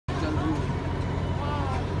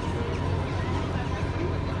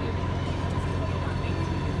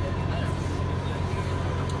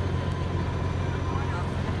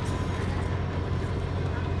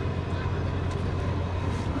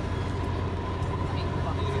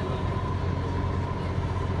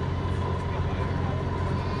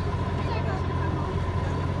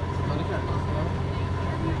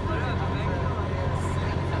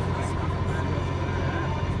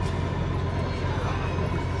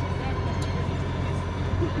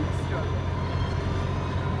So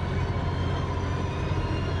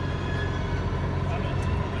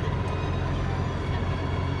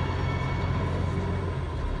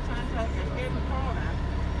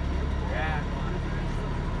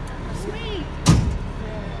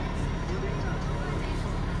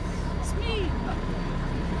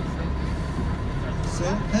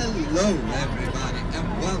hello everybody and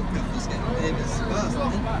welcome to Scandinavia's first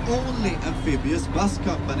and only amphibious bus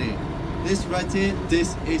company. This right here,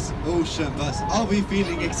 this is Ocean Bus. Are we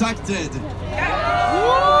feeling excited? Yeah!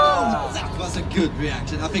 Woo! That was a good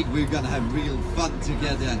reaction. I think we're gonna have real fun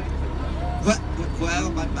together.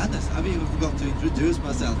 Well, my manners, I've even forgot to introduce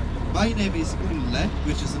myself. My name is Olle,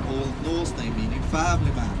 which is an Old Norse name meaning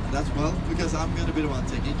family man. That's well because I'm gonna be the one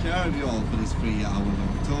taking care of you all for this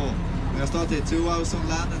 3-hour-long tour. We're gonna start here 2 hours on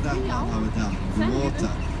land and then 1 hour down in the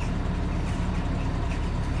water.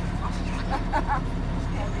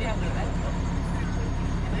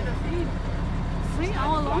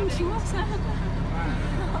 Three-hour-long tour?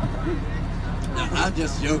 No, I'm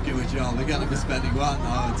just joking with y'all. We're gonna be spending 1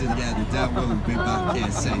 hour together, then we'll be back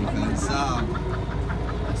here safe and sound.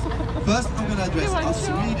 First, I'm gonna address our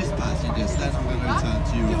Swedish passengers, then I'm gonna return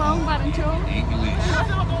to you in English.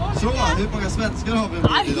 Så, hur många svenskar har vi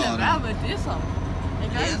med idag då?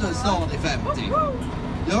 Det är nog snart i 50.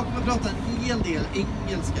 Jag kommer att prata en hel del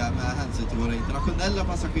engelska med hänsyn till våra internationella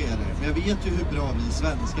passagerare. Men jag vet ju hur bra vi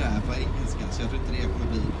svenskar är på engelska, så jag tror inte det kommer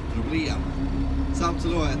bli ett problem. Samt så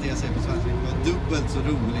lovar jag att det jag säger på svenska kommer vara dubbelt så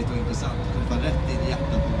roligt och intressant och träffa rätt in i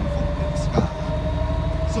hjärtat på våra folkens.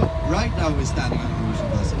 So, right now we're standing on an ocean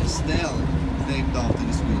bus, Estelle, named after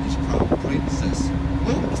the Swedish crown princess.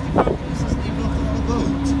 Oh, is the crown princess named after a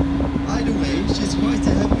boat? Either way, she's quite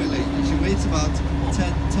a heavy lady. She weighs about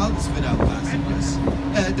 10 tons without passengers.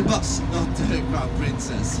 The bus, not the crown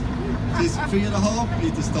princess. She's 3.5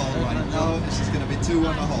 meters tall right now, and she's going to be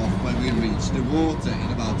 2.5 when we reach the water in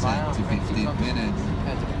about 10 to 15 minutes.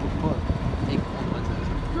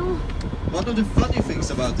 One of the funny things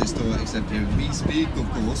about this tour, except hearing me speak of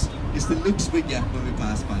course, is the looks we get when we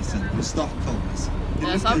pass by central Stockholm. They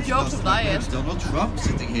look at just like Donald Trump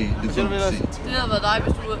sitting here in the front seat.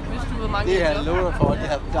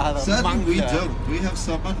 Sadly we don't. We have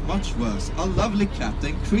someone much worse. Our lovely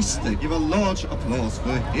captain, Krista. Give a large applause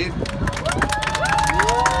for him.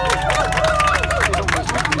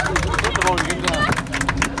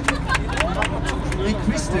 And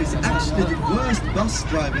Krista is actually the worst bus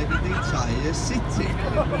driver in the entire city.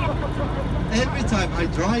 Every time I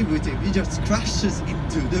drive with him, he just crashes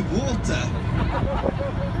into the water.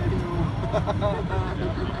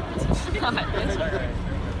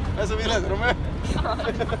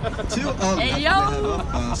 To all that, we have our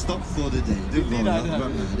first stop for the day, the Royal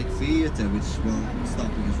Dramatic Theatre, which, well,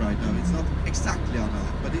 stopping us right now. It's not exactly on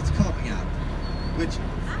Earth, but it's coming up, which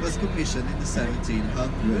was commissioned in the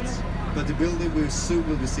 1700s. But the building we soon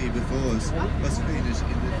will see before us was finished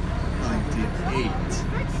in the 1908.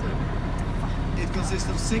 It consists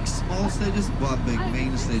of 6 small stages, 1 big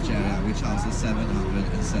main stage area which houses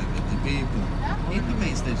 770 people. In the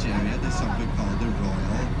main stage area there's something called the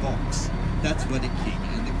Royal Box. That's where the King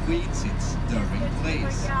and the Queen sits during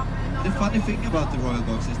plays. The funny thing about the Royal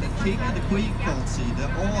Box is that King and the Queen can't see the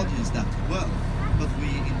audience that well, but we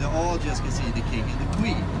in the audience can see the King and the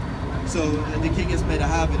Queen. So the King has made a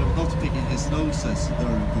habit of not picking his noses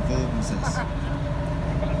during performances.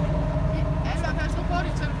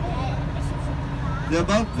 There are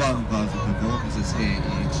about 1,000 performances here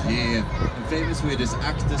each year. And famous Swedish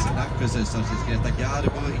actors and actresses such as Greta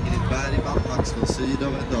Garbo, Ingrid Bergman, Max von Sydow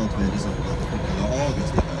and Darth Vader's own Pernilla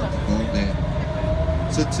August have performed there.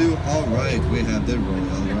 So to our right we have the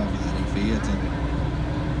Royal Dramatic Theatre.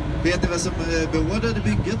 Vet ni vad som beordrade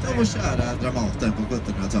bygget av vår kära Dramaten på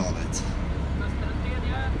 1700-talet?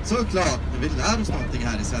 Såklart, vi lär oss någonting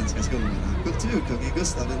här i svenska skolorna. Kulturkungen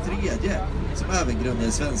Gustav III, som även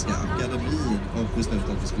grundade Svenska Akademin och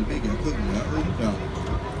beslutade att vi skulle bygga Kungliga Operan.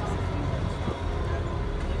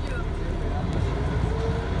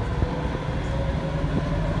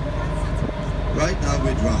 Right now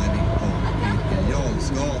we're driving on Birger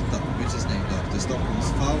Jarlsgatan, which is named after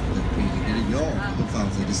Stockholm's founder, Birger Jarl, who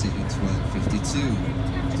founded the city in 1252.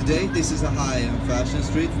 Today this is a high-end fashion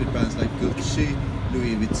street with brands like Gucci,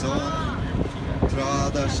 Louis Vuitton,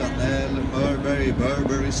 Prada, Chanel, Burberry,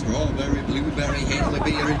 Burberry, Strawberry, Blueberry,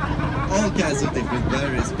 Haileyberry, all kinds of different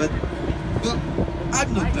berries. But, well,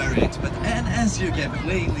 I'm not very expert, and as you can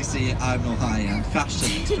plainly see, I'm no high-end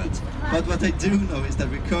fashion expert. But what I do know is that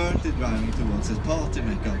we're currently driving towards a party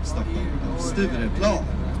mecca of Stockholm, of Stureplan,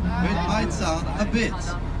 where it might sound a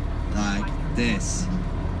bit like this.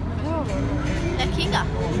 Kinga.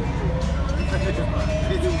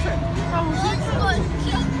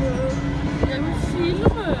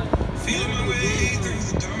 Feel my way through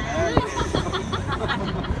the dark.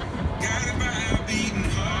 Guided by a beating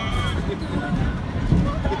heart.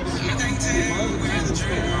 I can't tell where the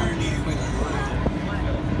journey will lead, but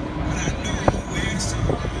I know where to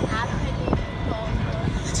start.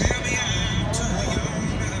 They tell me I'm too young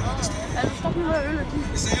to understand.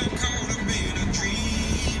 They say I'm caught up in a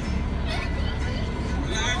dream.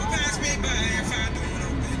 Life will pass me by if I don't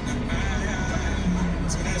open up my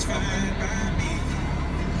eyes. So that's fine by me.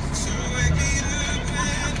 So wake me up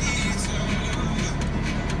when it's all over.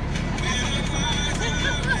 When I'm wide awake.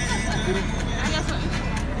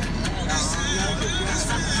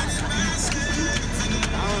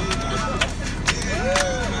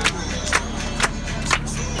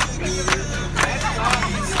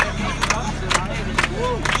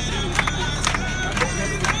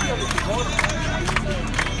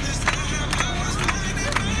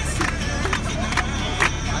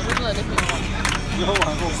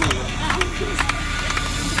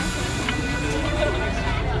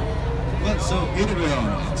 Well, so here we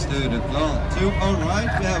are at Stureplan. To our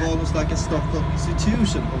right we have almost like a Stockholm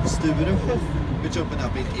institution of Sturehof, which opened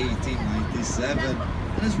up in 1897 and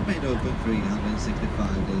has remained open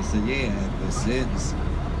 365 days a year ever since.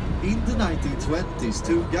 In the 1920s,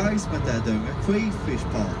 two guys met there during a crayfish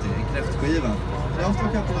party in kräftskivan, and after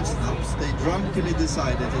a couple of snaps they drunkenly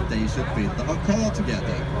decided that they should build a car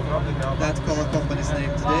together. That car company's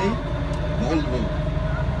name today? Volvo.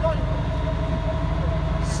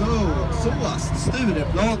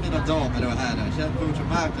 Stureplan, mina damer och herrar, känd för ord som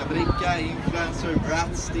mäklarbricka, influencer,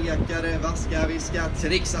 brat, stekare, vaska, viska,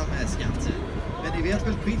 trixa med skatter. Men ni vet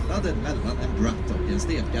väl skillnaden mellan en brat och en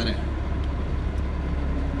stekare?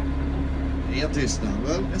 Ren tystnad.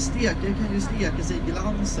 Well, en stekare kan ju steka sig i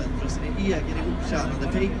glansen för sina egen ihoptjänade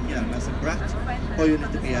pengar, men en brat har ju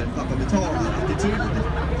lite mer pappa betalar-attityd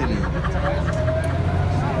till livet.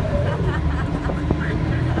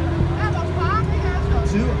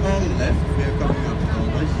 To our left, we are coming up on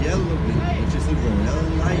a yellow building, which is the Royal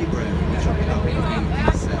Library, which opened up in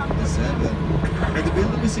 1877. But the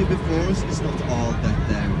building we see before us is not all that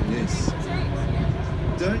there is.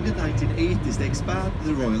 During the 1980s, they expanded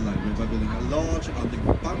the Royal Library by building a large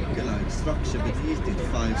bunker-like structure beneath it,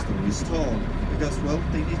 5 stories tall. Because, well,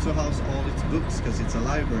 they need to house all its books because it's a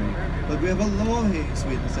library. But we have a law here in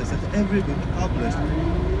Sweden that says that every book published,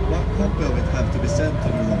 one copy of it have to be sent to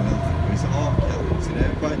the Royal Library's archive. So they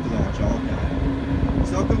have quite a large archive.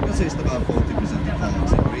 Stockholm consists of about 40% of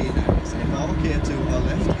parks and green areas. And the park here to our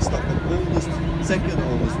left is Stockholm's oldest, second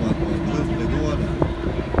oldest one called Humlegården.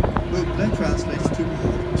 Humle translates to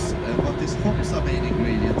hops, and what these hops are main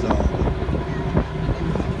ingredients are?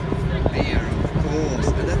 Beer, of course,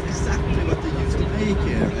 and that's exactly what they used to make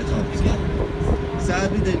here at Stockholm.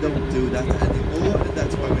 Sadly, they don't do that anymore, and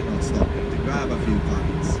that's why we're not stopping to grab a few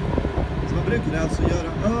pints. Så man brukade alltså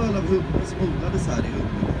göra öl av humle som odlades här i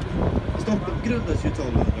Humlegården. Stockholm grundades ju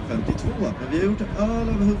 1252, men vi har gjort öl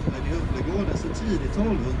av humlen i Humlegården så tidigt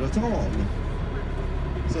 1200-tal.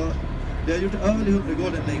 Så vi har gjort öl i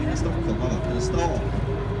Humlegården längre än Stockholm har varit en stad.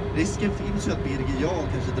 Risken finns ju att Birger Jarl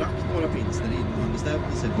kanske drack några pinster innan han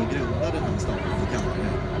bestämde sig för att grunda den här staden för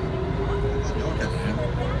kammaren. Jag kanske.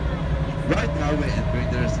 Right now we're entering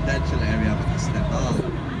the residential area of Stockholm.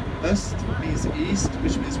 Öst means east,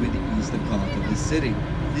 which means we're the eastern part of the city.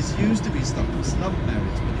 This used to be Stockholm's slum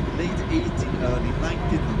areas, but in the late early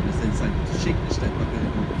 1900s they decided to change that by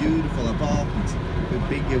building beautiful apartments with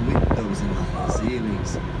bigger windows and high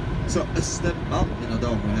ceilings. Så Östermalm, mina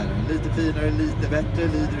damer och herrar, lite finare, lite bättre,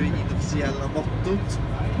 lyder det inofficiella mottot.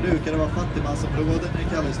 Brukar det vara fattigmansområden,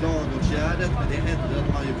 det kallas Lagårdsgärdet, men det ändrade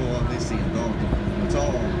man ju på i sen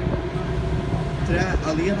 1800-tal.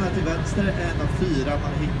 Träallén här till vänster är en av 4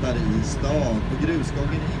 man hittar i stan. På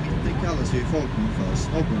grusgången i mitten kallas ju folkmun för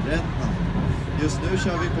Snobbrännan. Just nu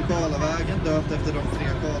kör vi på Karlavägen, döpt efter de 3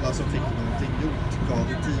 karlar som fick någonting gjort, Karl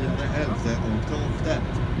 10, 11 och 12.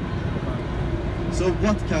 So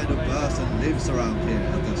what kind of person lives around here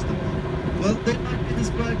at Östermalm? Well, they might be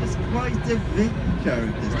described as quite event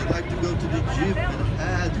characters. They like to go to the gym and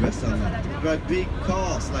hairdress a lot, drive big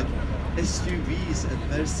cars like SUVs and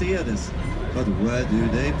Mercedes. But where do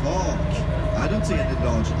they park? I don't see any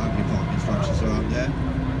large ugly parking structures around there.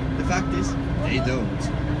 The fact is, they don't.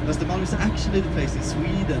 Östermalm is actually the place in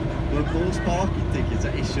Sweden where most parking tickets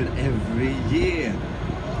are issued every year.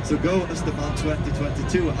 So go Östermalm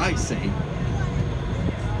 2022, I say.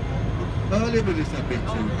 Earlier we listened a bit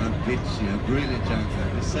to Avicii, a brilliant young man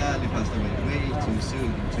who sadly passed away way too soon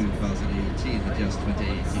in 2018 at just 28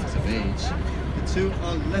 years of age. To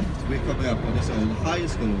our left, we're coming up on this old high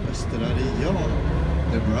school, Östra Ria,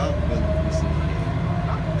 the brown building we see here.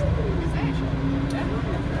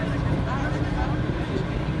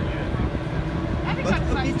 But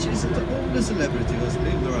Mitch isn't the only celebrity who has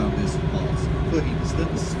lived around these parts. For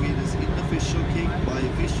instance, Sweden's unofficial king, by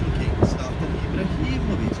official king, Stockholm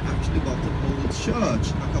Ibrahimovic, actually bought an old church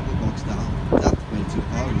a couple blocks down, that way to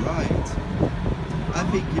our right. I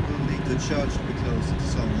think he will need the church to be closer to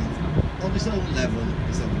someone on his own level,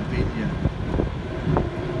 his own opinion.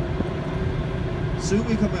 Soon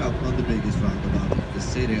we're coming up on the biggest roundabout in the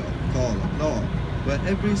city of Stockholm, where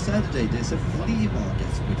every Saturday there's a flea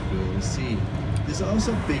market, which we will see. There's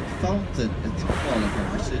also a big fountain at Stockholm,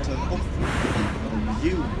 which they turn off on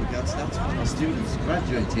you, because that's when our students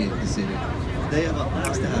graduate here in the city. They have a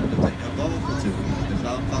nice to have to take a bath or two at the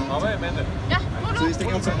fountain. Så vi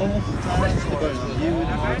stänger alltså av fontänen i början av juni och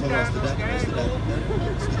tar av studenten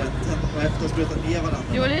och efter att spruta ner varandra.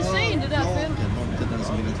 Jo, det är synd, det där för... Någonting den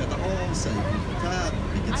som vill tvätta av sig i fontänen,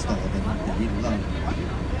 vilket staden inte gillar.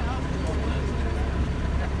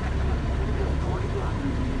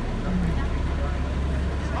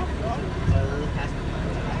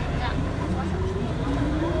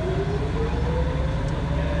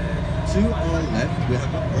 To our left, we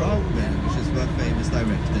have a brown man, which is where famous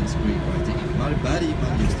director and screenwriter Ingmar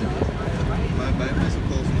Bergman used to live. Ingmar Bergman is of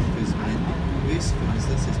course known for his main movies. For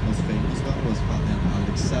instance, his most famous one was Fanny and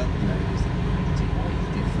Alexander, released in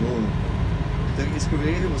 1984. During his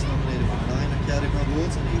career, he was nominated for 9 Academy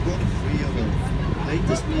Awards and he won 3 of them. The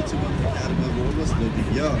latest Swede to win the Academy Award was Ludwig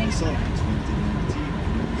Göransson in 2019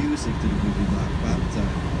 for the music to the movie Black Panther.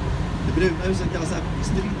 Det bruna huset kallas även för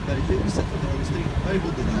Strindberghuset och Dagens Strindberg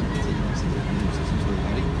bodde där på tiden av sitt huset som stod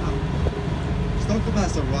där innan. Stockholm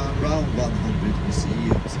has around 100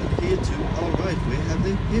 museums, and here to our right we have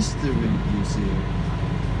the History Museum.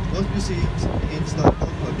 Most museums in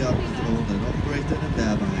Stockholm are government owned and operated and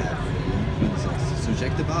thereby have free entrances, so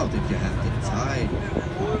check them out if you have the time.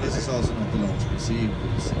 This is also not the large museum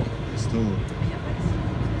we see in the store.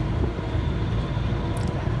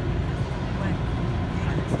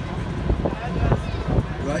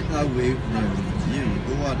 Right now we're near the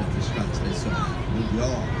Djurgården, which translates to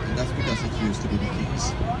Amphibian, and that's because it used to be the king's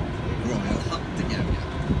royal hunting area.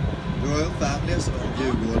 The royal family has owned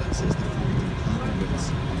Djurgården since the 1400s.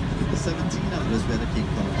 In the 1700s we had a king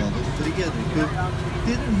called Adolf Fredrik who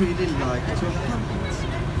didn't really like to hunt.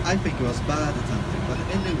 I think he was bad at hunting, but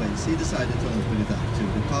anyways he decided to open it up to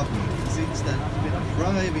the public. Since then it's been a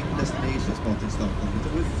thriving destination spot in Stockholm with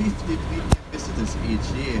over 50 million visitors each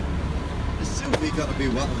year. Soon we're gonna be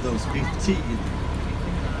one of those 15.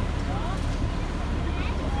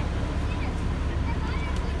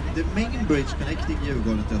 The main bridge connecting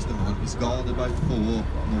Djurgården to Stockholm is guarded by 4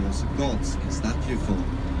 Norse gods in statue form: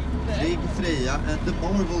 Frigg, Freja, and the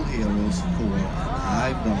Marvel heroes Thor and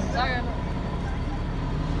Heimdall.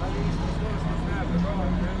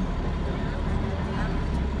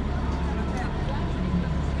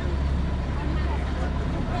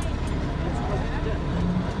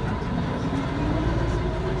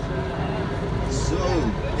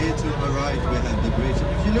 To the right we have the bridge, and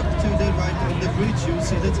if you look to the right of the bridge you'll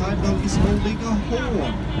see that Heimdall is holding a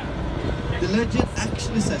horn. The legend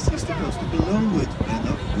actually says he's supposed to blow it when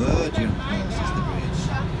a virgin crosses the bridge.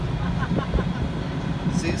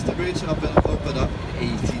 Since the bridge opened up in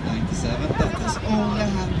 1897, that has only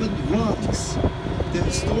happened once. The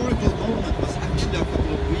historical moment was actually a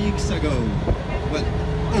couple of weeks ago when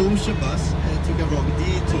Ocean Bus took a wrong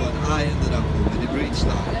detour and I ended up over the bridge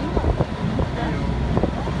line.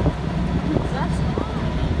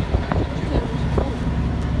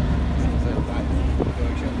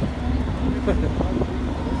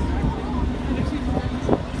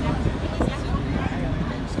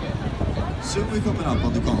 Soon we're coming up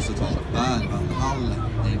on the concert hall at Berwaldhallen,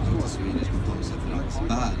 named after Swedish composer Franz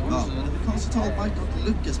Berwald. And the concert hall might not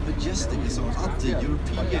look as majestic as some other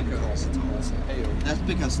European concert halls. That's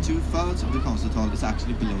because 2/3 of the concert hall is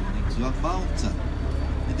actually belonging to a mountain.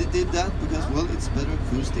 And they did that because, well, it's better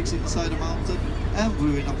acoustics inside a mountain, and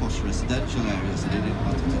we're in a posh residential area, so they didn't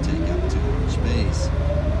want it to take up too much space.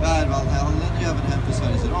 Berwaldhallen är även hem för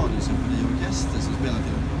Sveriges radiosymfoniorkester som spelar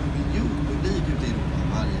till en miljon publik ute i Europa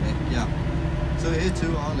varje vecka. So here to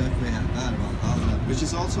our left we have Berwaldhallen, which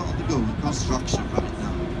is also undergoing construction right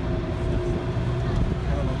now.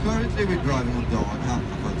 Currently we're driving on Dag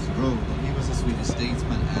Hammarskjölds road, and he was a Swedish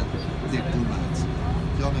statesman and diplomat.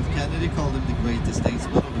 John F. Kennedy called him the greatest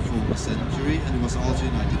statesman of the former century, and he was also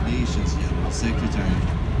United Nations General Secretary.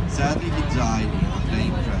 Sadly he died in a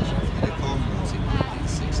plane crash after the Congress in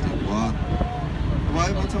 1961. why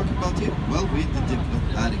am I talking about it? Well, we're in the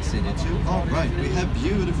diplomatic city too. Alright, we have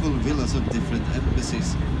beautiful villas of different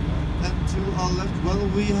embassies. And to our left, well,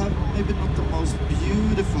 we have maybe not the most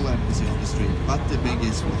beautiful embassy on the street, but the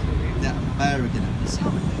biggest one, the American embassy.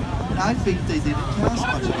 And I think they didn't care so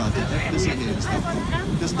much about the embassy here in Stockholm,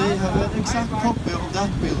 because they have an exact copy of that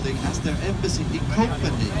building as their embassy in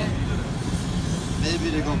Copenhagen. Maybe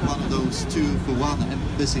they got one of those 2-for-1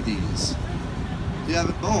 embassy deals. Det är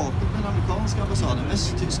även bakom den amerikanska ambassaden,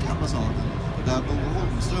 västtyska ambassaden, där Bo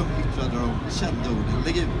Holmström yttrade de kända orden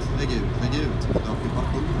lägg ut, lägg ut, lägg ut under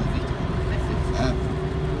ockupationen 1945.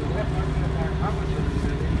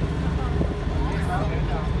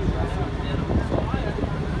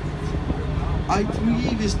 I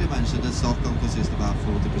previously mentioned that Stockholm consists of about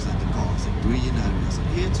 40% of parks and green areas, and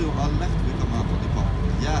here to our left we come out on the park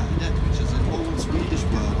of Gärdet, which is an old Swedish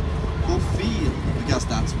word for field, because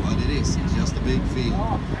that's what it is, it's just a big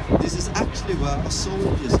field. This is actually where our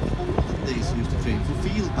soldiers in olden days used to train for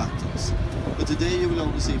field battles, but today you will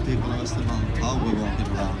only see people of Östermalm Tower walking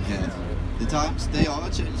around here. The times, they are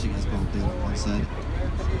changing, as Bob Dylan once said.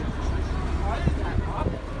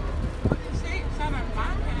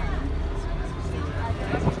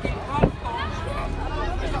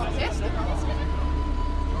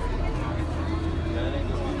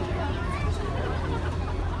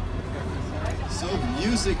 So,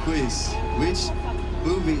 music quiz. Which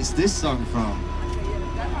movie is this song from?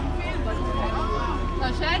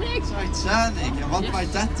 Titanic. Titanic. And what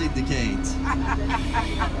might that indicate?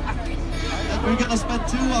 That we're gonna spend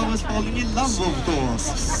 2 hours falling in love, of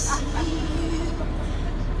course.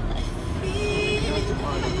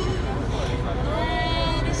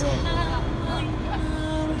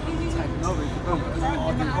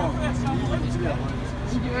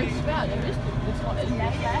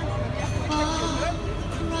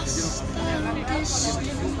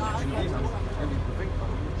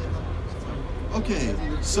 Okay,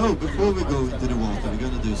 so before we go into the water, we're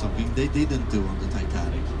gonna do something they didn't do on the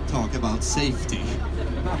Titanic. Talk about safety.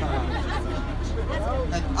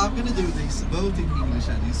 And I'm gonna do this both in English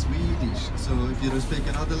and in Swedish, so if you don't speak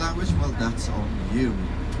another language, well, that's on you.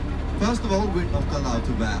 First of all, we're not allowed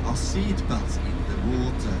to wear our seatbelts in the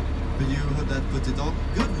water. For you who that put it on,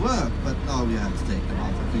 good work, but now you have to take them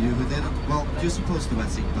off. And for you who didn't, well, you're supposed to wear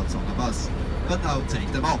seatbelts on the bus, but now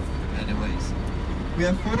take them off anyways. We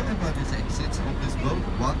have 4 emergency exits on this boat,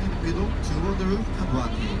 1 in the middle, 2 on the roof, and 1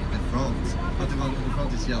 here in the front. But the one in the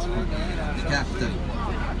front is just for me, the captain.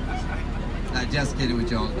 Nah, just kidding with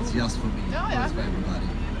y'all, it's just for me, it's for everybody.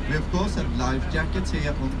 We of course have life jackets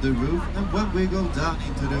here on the roof, and when we go down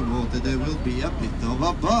into the water there will be a bit of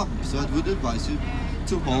a bump, so I would advise you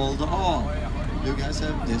to hold on. You guys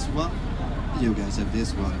have this one, you guys have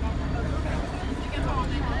this one.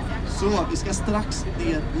 Så, vi ska strax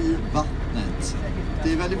ner i vattnet.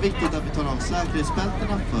 Det är väldigt viktigt att vi tar av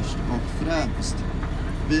säkerhetsbältena först och främst.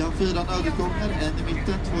 Vi har 4 nödutgångar, en i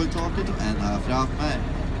mitten, 2 i taket och en här framme.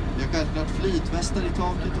 Vi har självklart flytvästar i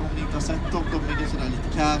taket, om ni inte har sett dem, de ligger sådär lite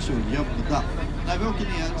casual, gömda. När vi åker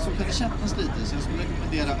ner så kan det kännas lite, så jag skulle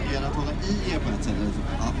rekommendera er att hålla i er på ett sätt eller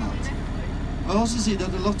på annat. I also see that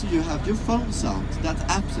a lot of you have your phones out. That's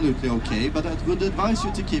absolutely okay, but I would advise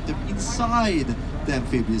you to keep them inside the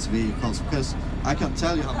amphibious vehicles, because I can't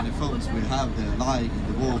tell you how many phones we have there lying in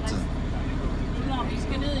the water.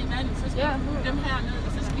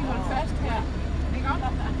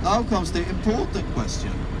 Now comes the important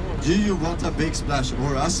question. Do you want a big splash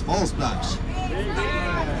or a small splash?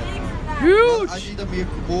 Huge! Well, I need a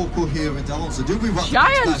more coherent answer. Do we want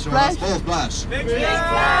Giant a big splash or a small splash? Big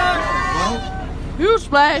splash! Well, huge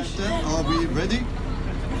splash! then are we ready?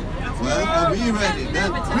 Well, are we ready?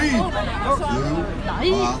 Then 3, 2,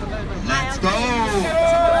 1, let's go!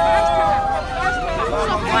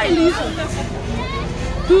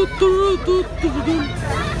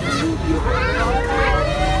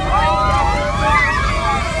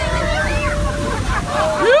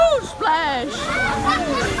 Huge splash!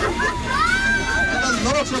 And a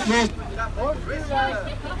lot of applause.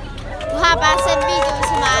 Du har bare sendt video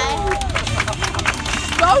til mig.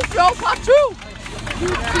 Go, show part 2!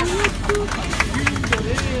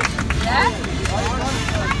 Ja?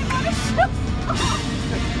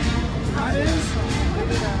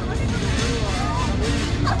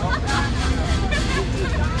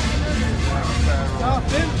 Ja,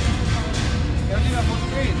 film! Kan du lige være på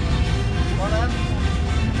screen? Hvordan?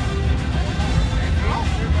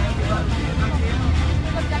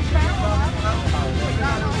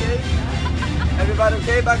 Everybody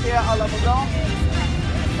okay back here? Alla på bra?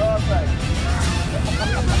 Perfect.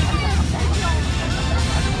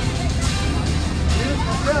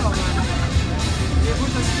 Det är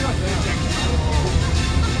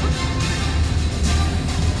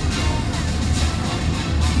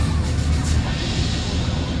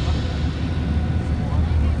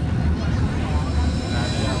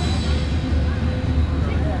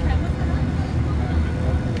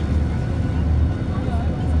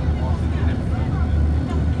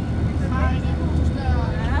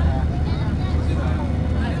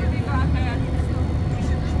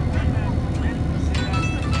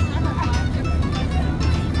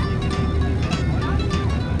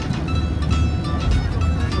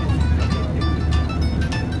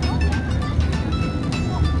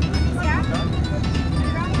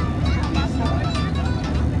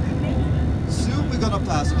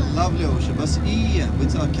lovely ocean bus E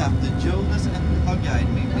with our captain Jonas and our guide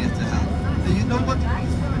Mimmi to help. And you know what? We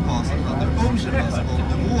passed another ocean bus on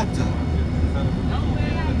the water.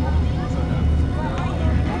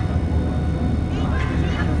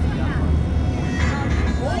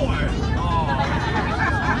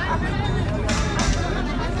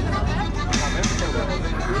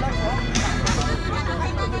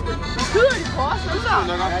 Skyder de på os, så?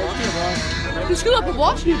 De skyder på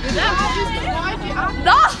vores skib. Det der.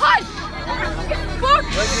 Nej! Fuck!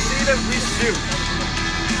 When you see them, we shoot.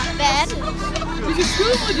 Hvad er det? Vi skal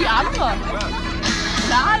skyde mod de andre.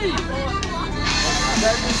 Nej!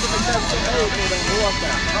 That is the exception A på den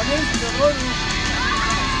båten. Kom ind til runden.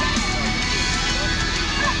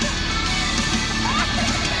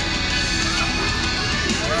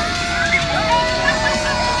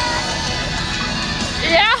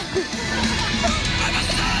 Ja!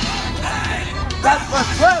 That was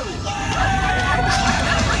close.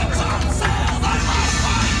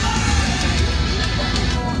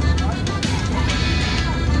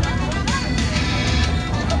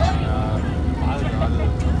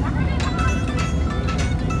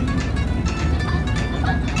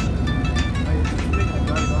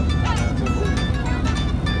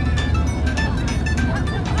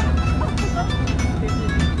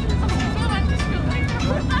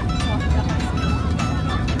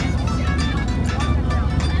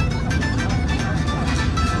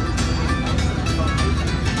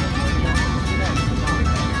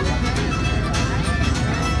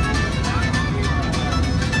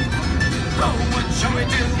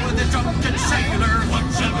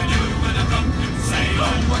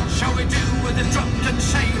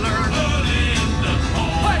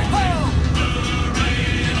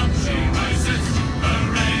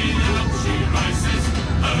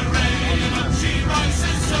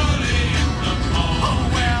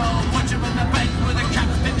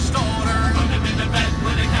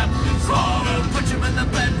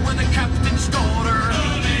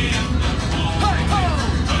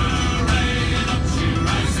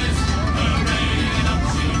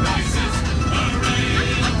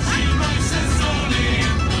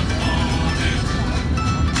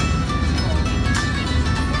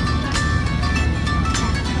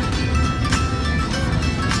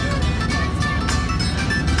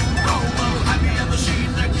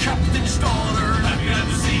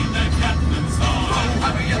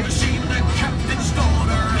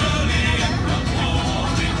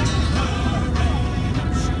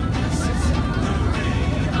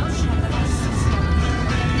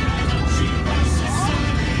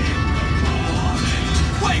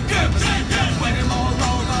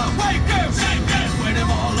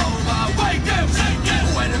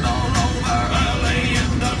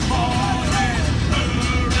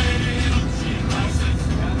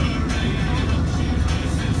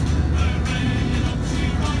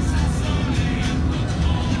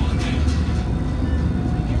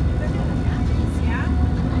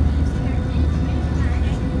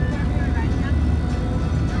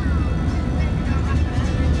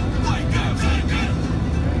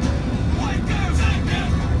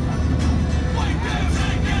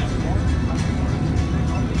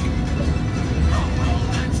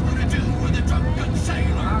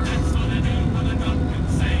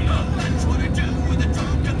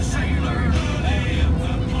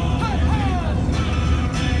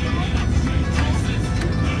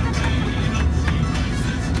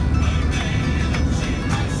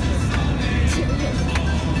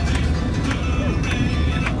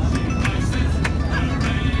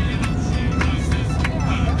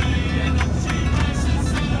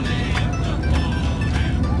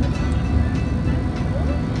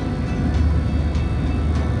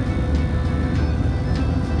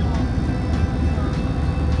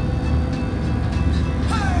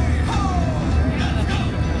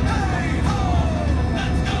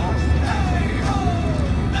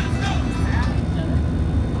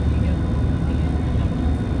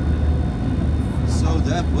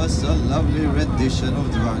 Was a lovely rendition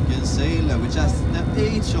of Drunken Sailor, which asks the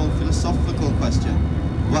age-old philosophical question: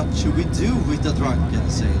 what should we do with the drunken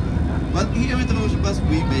sailor? Well, here at the Ocean Bus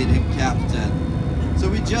we made him captain. So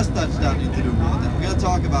we just touched down into the water. We're going to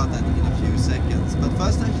talk about that in a few seconds. But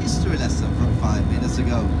first, a history lesson from 5 minutes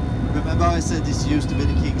ago. Remember how I said this used to be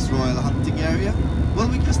the King's Royal hunting area? Well,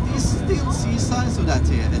 we can still see signs of that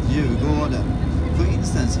here at Djurgården. For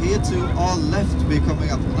instance, here to our left we're coming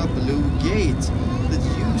up on a blue gate that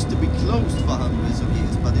used to be closed for hundreds of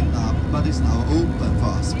years, but is now open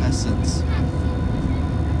for us peasants.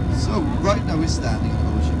 So right now we're standing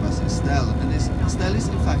on Ocean Bus in Stell, and Stell is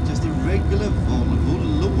in fact just a regular Volvo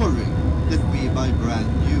lorry that we buy brand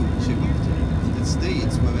new and ship up to United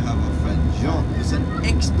States, where we have our friend John, who's an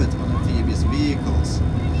expert on amphibious vehicles.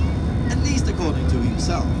 At least according to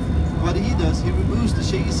himself. What he does, he removes the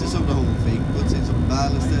chassis of the whole thing, puts in some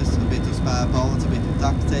ballasters, a bit of spare parts, a bit of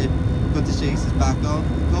duct tape, put the chassis back on,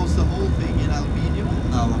 coats the whole thing in aluminium, and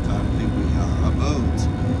now apparently we are a boat.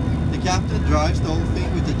 The captain drives the whole thing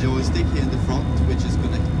with a joystick here in the front, which is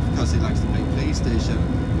connected, because he likes to play PlayStation,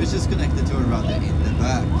 which is connected to a rudder in the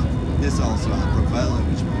back. There's also a propeller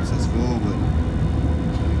which moves us forward.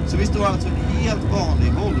 Så vi står alltså en helt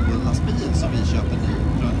vanlig Volvo-lastbil som vi köper ny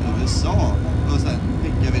från USA, och sen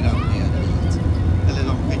skickar vi den ner hit. Eller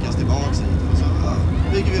de skickas tillbaks hit, och så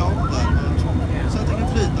bygger vi om den så att den kan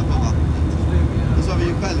flyta på vattnet. Och så har vi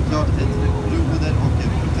ju självklart ett roder och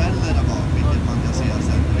en propeller där bak, vilket man kan se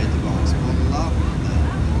sen när vi är tillbaks på landet.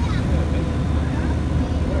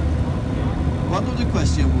 One of the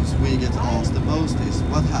questions we get asked the most is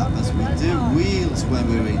what happens with the wheels when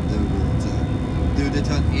we're in the water. Do they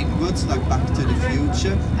turn inwards like Back to the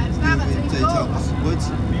Future? Do they turn upwards?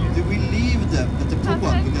 Do we leave them at the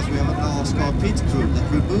port because we have a NASCAR pit crew that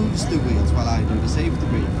removes the wheels while I do the safety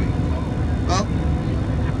briefing? Well,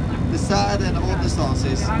 the sad and honest answer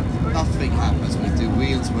is nothing happens with the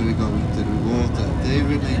wheels when we go into the water. They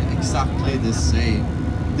remain exactly the same.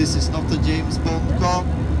 This is not a James Bond car.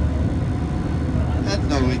 And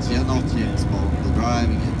no, it's not James Bond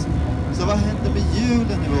driving it. Så vad händer med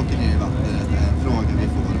hjulen när vi åker ner i vattnet? Det är en fråga vi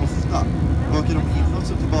får ofta. Åker de inåt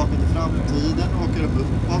så tillbaka till framtiden? Åker de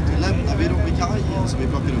uppåt? Lämnar vi dem vid kajen så vi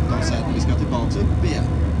plockar upp dem sen när vi ska tillbaka upp igen?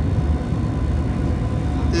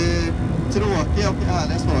 Det tråkiga och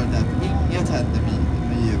ärliga svaret är att inget händer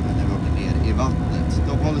med hjulen när vi åker ner i vattnet.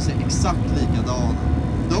 De håller sig exakt likadana.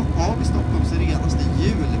 Dock har vi Stockholms renaste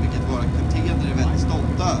hjul, vilket våra kaptener är väldigt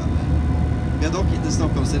stolta över. Vi har dock inte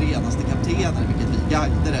Stockholms renaste kaptener, vilket vi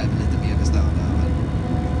guider är lite mer bestämda över.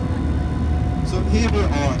 So here we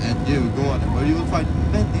are at Djurgården, where you will find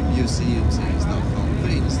many museums in Stockholm. For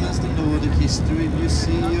instance, the Nordic History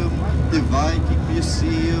Museum, the Viking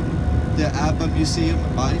Museum, the ABBA Museum,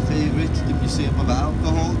 my favorite, the Museum of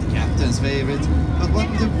Alcohol, the captain's favorite. But one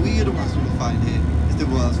of the weird ones you will find here is the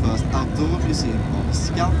world's first outdoor museum of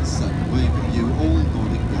Skansen, where you can view old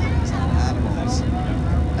Nordic buildings and animals.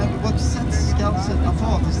 And what sets Skansen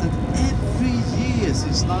apart is that every year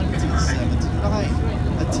since 1979,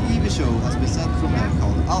 a TV show has been sent from there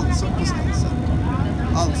called Allsång på Skansen.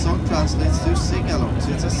 Allsång translates to sing-along,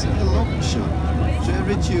 so it's a sing-along show. So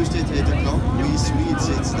every Tuesday at 8 o'clock, we Swedes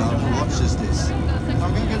sits down and watches this.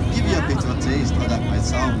 I'm going to give you a bit of a taste what that might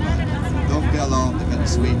sound like. Don't be alarmed if any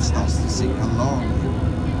Swede starts to sing along.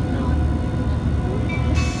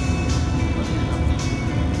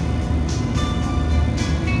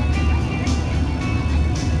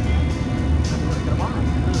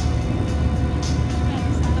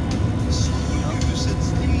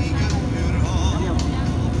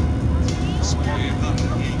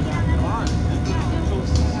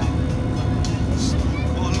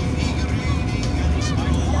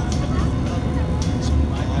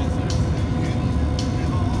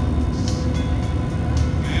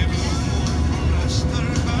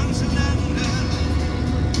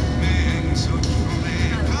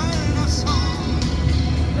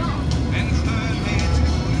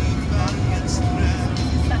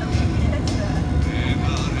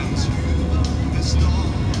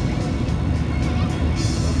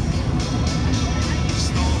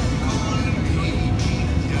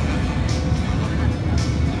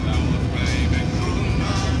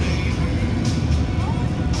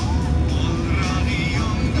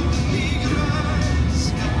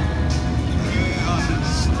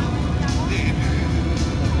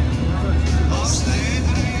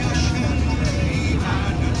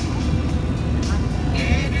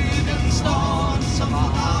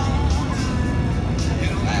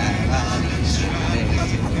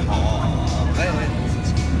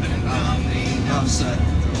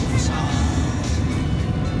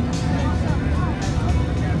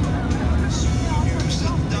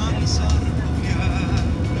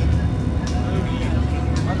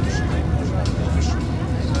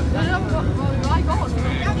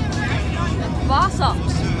 Vasa.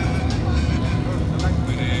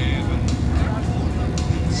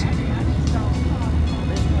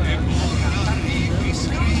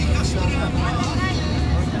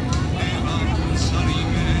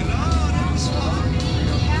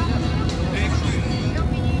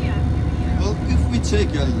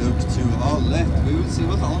 Take a look to our left, we will see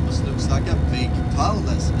what almost looks like a big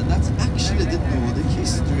palace, and that's actually the Nordic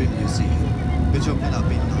History Museum, which opened up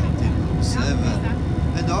in 1907.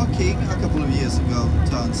 And our king, a couple of years ago,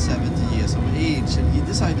 turned 70 years of age. Angel, he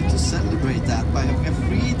decided to celebrate that by having a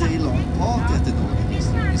 3-day-long party at the Nordic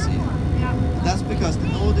History Museum. That's because the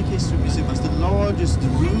Nordic History Museum is the largest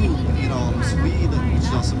room in all of Sweden which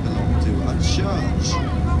doesn't belong to a church.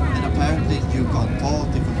 And apparently you can't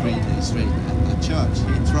party for 3 days straight at a church.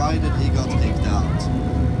 He tried and he got kicked out.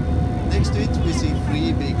 Next to it we see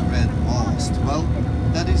 3 big red masts. Well,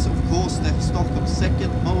 that is of course the Stockholm's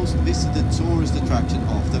second most visited tourist attraction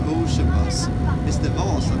after Ocean Bus. It's the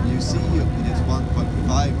Vasa Museum and it's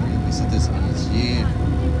 1.5 million visitors each year.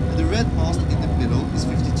 And the red mast in the middle is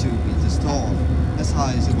 52 meters tall, as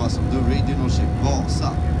high as it was on the original ship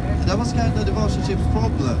Vasa. And that was kind of the Vasa ship's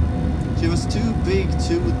problem. She was too big,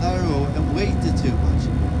 too narrow and weighted too much.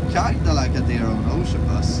 Kinda like a their own Ocean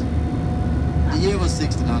Bus. The year was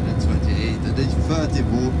 1628 and the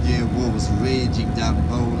 30-year war was raging down in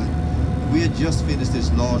Poland. And we had just finished this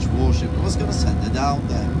large warship and was going to send her down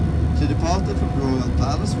there. She departed from the Royal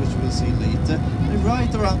Palace, which we'll see later, and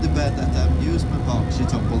right around the bend at the amusement park she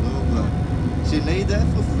toppled over. She lay there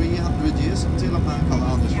for 300 years until a man called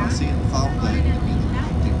Anders Franzén found her in the middle of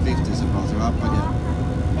the 1950s and brought her up again.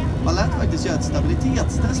 Man lät faktiskt göra ett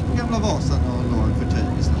stabilitetstest på gamla Vasan och låg för tid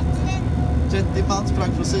i slottet. 30 man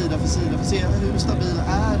sprang från sida för att se hur stabil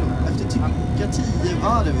är hon. Efter tycka 10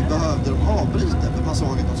 varv behövde de avbryta för man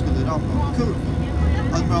såg att de skulle ramla om kurvan.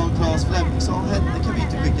 Admiral Claes Fleming sa henne kan vi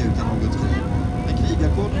inte skicka ut något krig. Men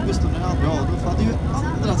krigarkåren Gustav II Adolf hade ju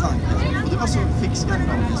andra tankar och det var så vi fick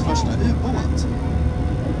Skandinaviens första ubåt.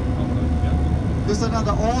 Gustav II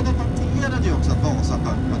Adolf hanterade ju också att Vasa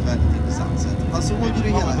sjönk på ett väldigt intressant sätt. Han såg ju det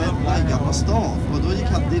hela hemma i Gamla stan och då gick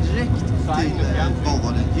han direkt till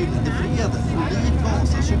var den gyllene freden. Och likt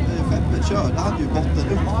Vasa skeppet körde han ju botten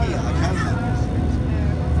upp hela kvällen.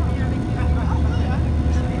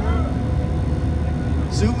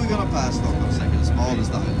 Soon we're gonna pass Stockholm's second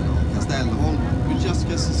smallest island of Stockholm, which just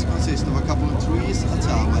consists of a couple of trees, a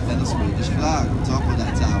tower and a Swedish flag on top of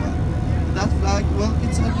that tower. And that flag, well,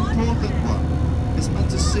 it's an important one. It's meant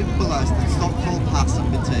to symbolize that Stockholm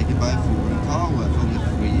hasn't been taken by a foreign power for over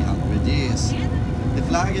 300 years. The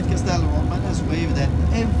flag at Castellholmen has waved there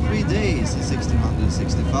every day since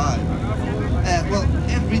 1665. Well,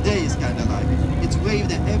 every day is kind of like, it's waved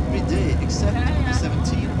there every day except on the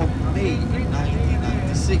 17th of May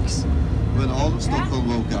 1996, when all of Stockholm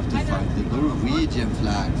woke up to find the Norwegian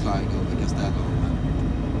flag flying over Castellholmen.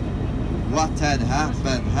 What had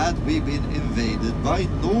happened had we been invaded by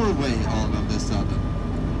Norway all of a sudden?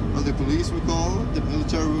 Well, the police were called, the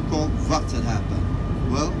military were called, what had happened?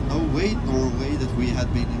 Well, no way Norway that we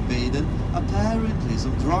had been invaded. Apparently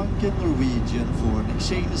some drunken Norwegian foreign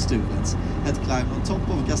exchange students had climbed on top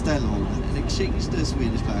of Castellholmen and exchanged the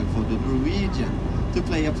Swedish flag for the Norwegian to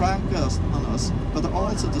play a prank on us, but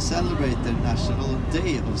also to celebrate their national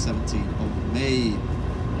day of 17th of May.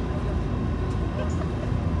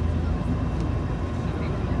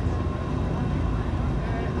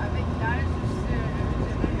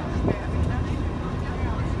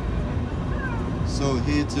 So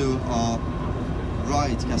here to our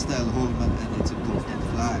right, Castellholmen and its important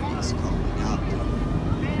flag is coming up,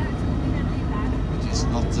 which is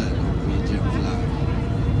not a Norwegian flag.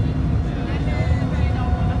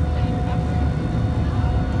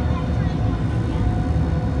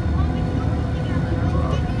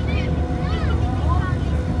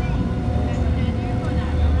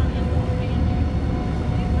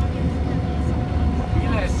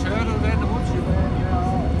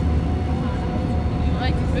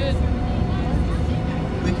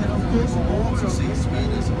 We can of course also see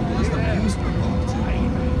Sweden's oldest amusement park too,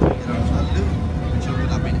 which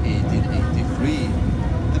opened up in 1883.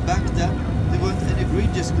 And back then, there weren't any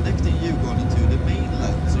bridges connecting Djurgården to the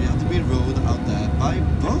mainland, so you had to be rowed out there by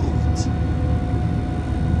boat.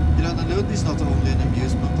 Gröna is not only an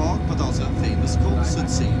amusement park, but also a famous concert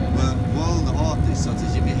scene where world artists such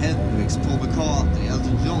as Jimi Hendrix, Paul McCartney,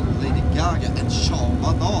 Elton John, Lady Gaga, and Sean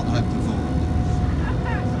Banan have performed.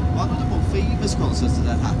 One of the more famous concerts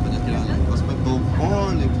that happened at Grönland was when Bob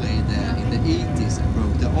Marley played there in the 80s and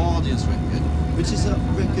broke the audience record, which is a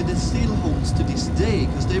record that still holds to this day,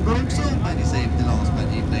 because they broke so many Save the Laws when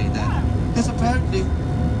he played there. Because apparently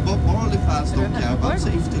Bob Marley fans don't care about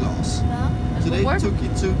safety laws. So they took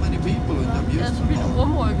in too many people in the amusement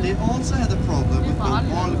park. They also had a problem with Bob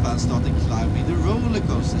Marley fans starting climbing the roller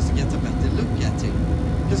coasters to get a better look at him.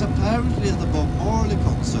 Because apparently at the Bob Marley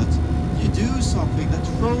concert, you do something that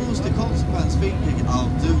throws the consequence thinking out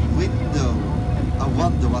the window. I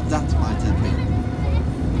wonder what that might have been.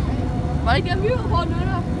 Var det ikke en mur på nu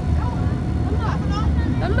då?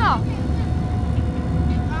 Den där?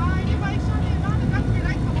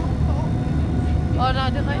 Ja, det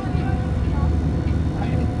är rigtigt.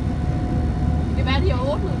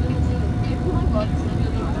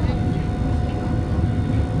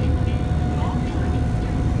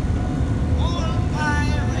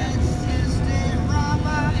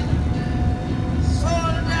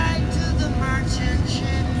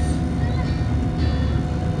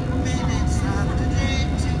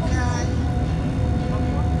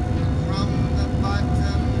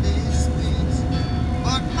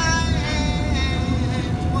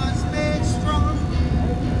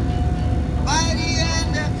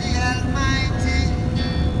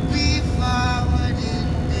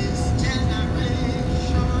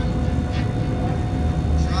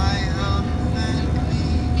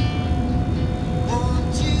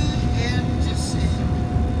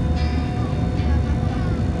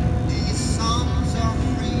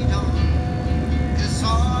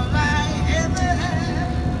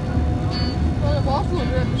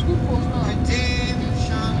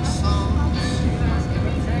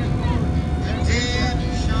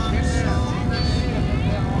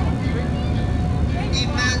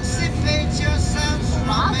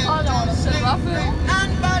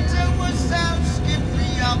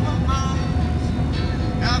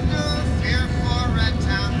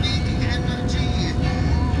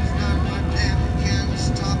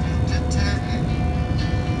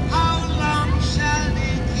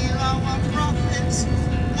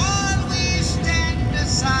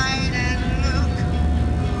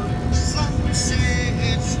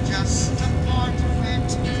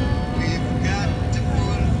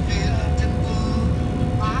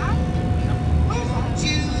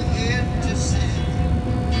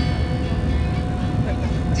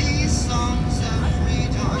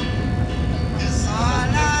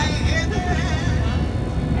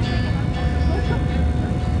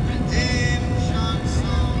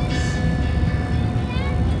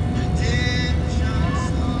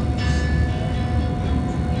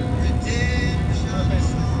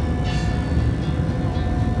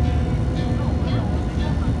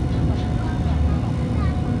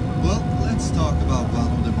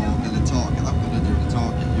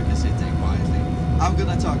 I'm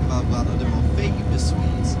gonna talk about one of the more famous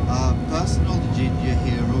Swedes, a personal ginger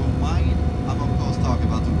hero of mine. I'm of course talking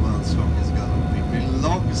about the world's strongest girl with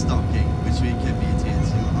Longstocking, which we can meet here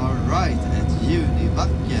to our right at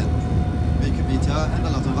Junibacken. We can meet her and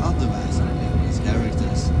a lot of other Astrid Lindgren's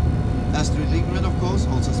characters. Astrid Lindgren, of course,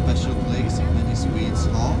 holds a special place in many Swedes'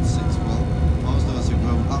 hearts, since, well, most of us have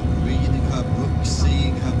grown up reading her books,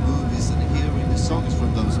 seeing her movies and hearing the songs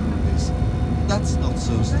from those movies. That's not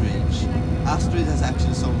so strange. Astrid has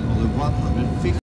actually sold more than 150